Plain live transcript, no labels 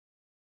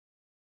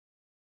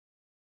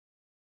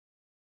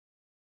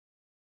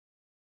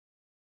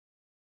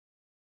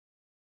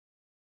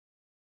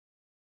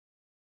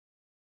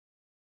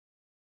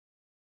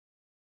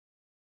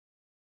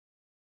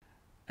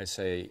I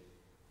say,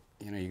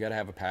 you know, you got to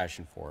have a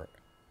passion for it.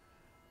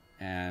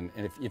 And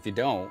if you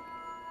don't,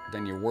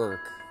 then your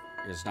work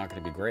is not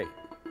going to be great.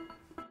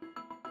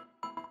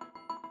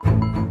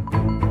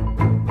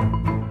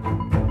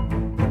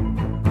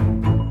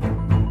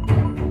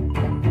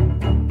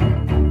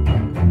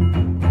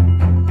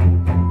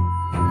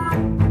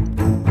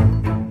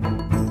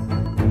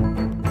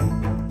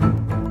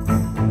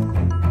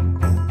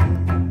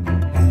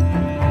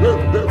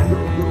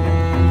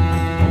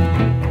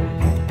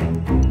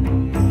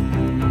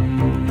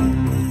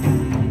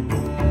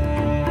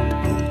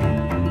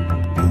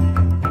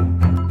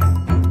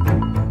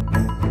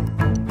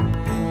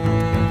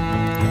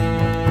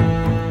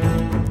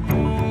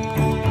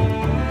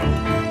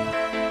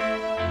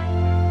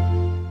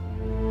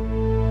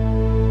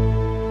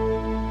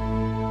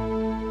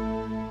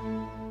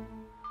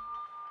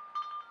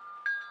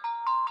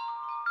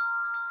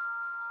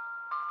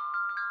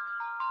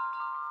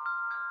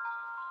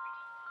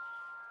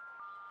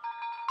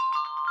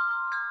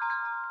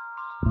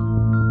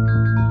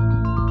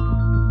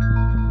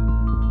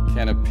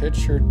 Can a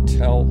picture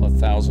tell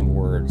 1,000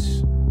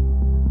 words?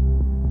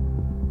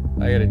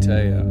 I gotta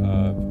tell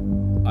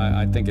you,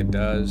 I think it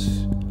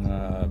does.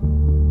 I've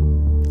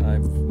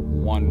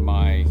won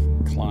my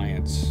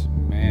clients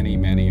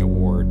many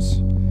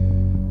awards.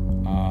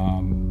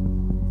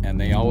 And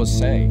they always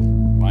say,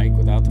 Mike,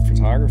 without the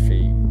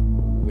photography,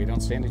 we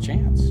don't stand a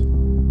chance.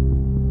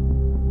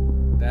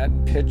 That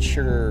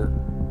picture,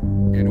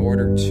 in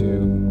order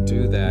to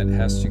do that,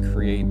 has to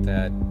create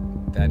that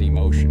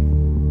emotion.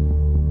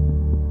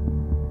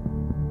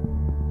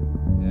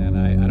 And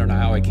I don't know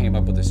how I came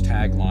up with this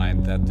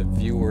tagline that the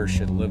viewer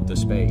should live the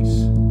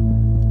space.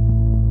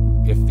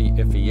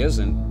 If he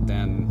isn't,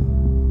 then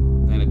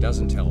it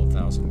doesn't tell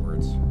 1,000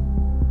 words.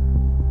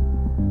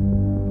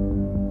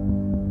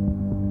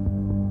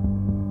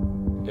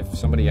 If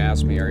somebody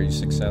asks me, are you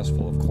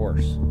successful? Of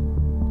course,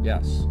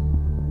 yes.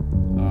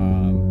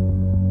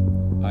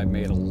 I've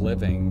made a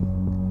living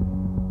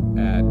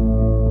at,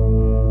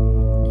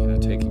 you know,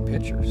 taking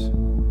pictures. I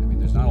mean,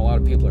 there's not a lot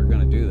of people that are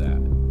going to do that.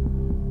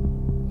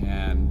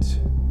 And,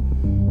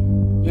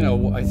 you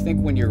know, I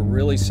think when you're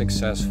really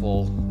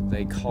successful,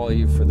 they call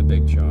you for the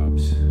big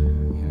jobs. You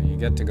know, you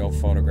get to go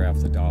photograph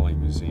the Dali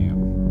Museum.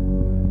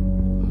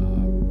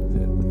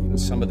 You know,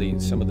 some of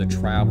the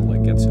travel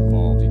that gets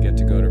involved. You get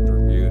to go to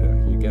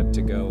Bermuda. You get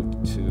to go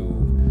to,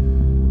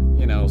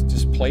 you know,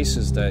 just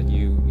places that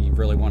you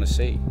really want to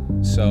see.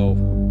 So,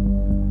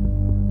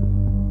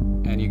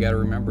 and you got to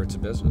remember it's a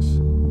business.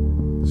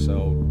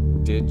 So,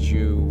 did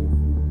you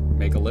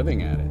make a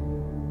living at it?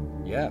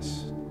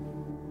 Yes.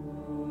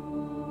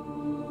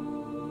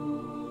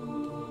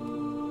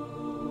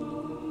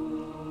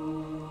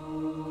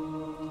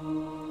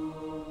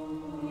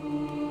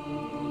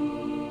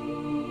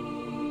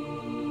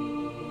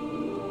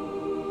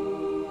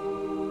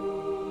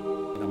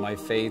 My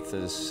faith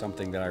is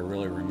something that I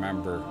really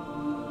remember,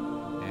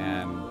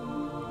 and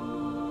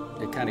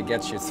it kind of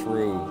gets you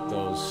through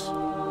those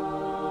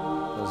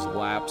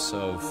laps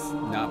of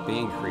not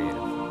being creative.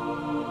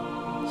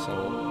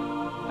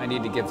 So I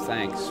need to give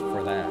thanks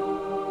for that.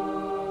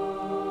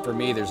 For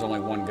me, there's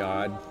only one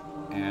God,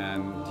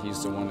 and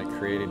He's the one that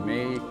created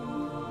me.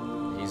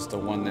 He's the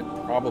one that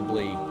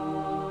probably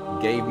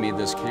gave me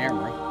this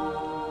camera.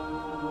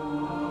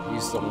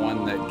 He's the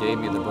one that gave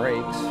me the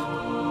brakes.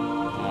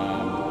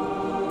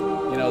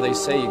 You know, they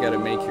say you got to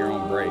make your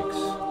own brakes,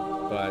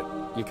 but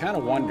you kind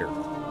of wonder,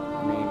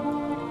 I mean,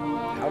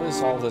 how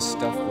does all this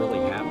stuff really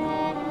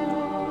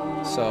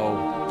happen? So,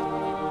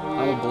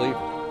 I'm a believer.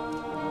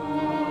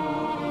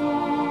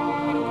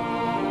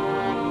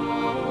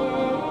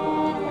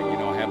 You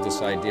know, I have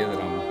this idea that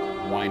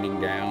I'm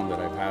winding down, that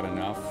I've had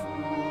enough.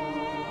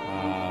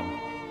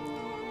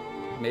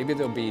 Maybe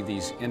there'll be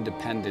these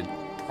independent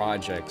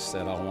projects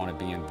that I'll want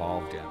to be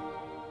involved in.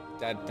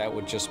 That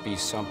would just be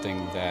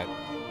something that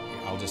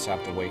I'll just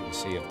have to wait and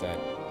see if that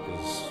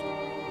is,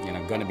 you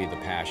know, going to be the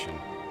passion.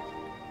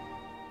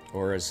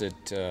 Or is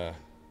it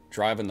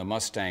driving the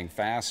Mustang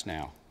fast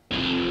now?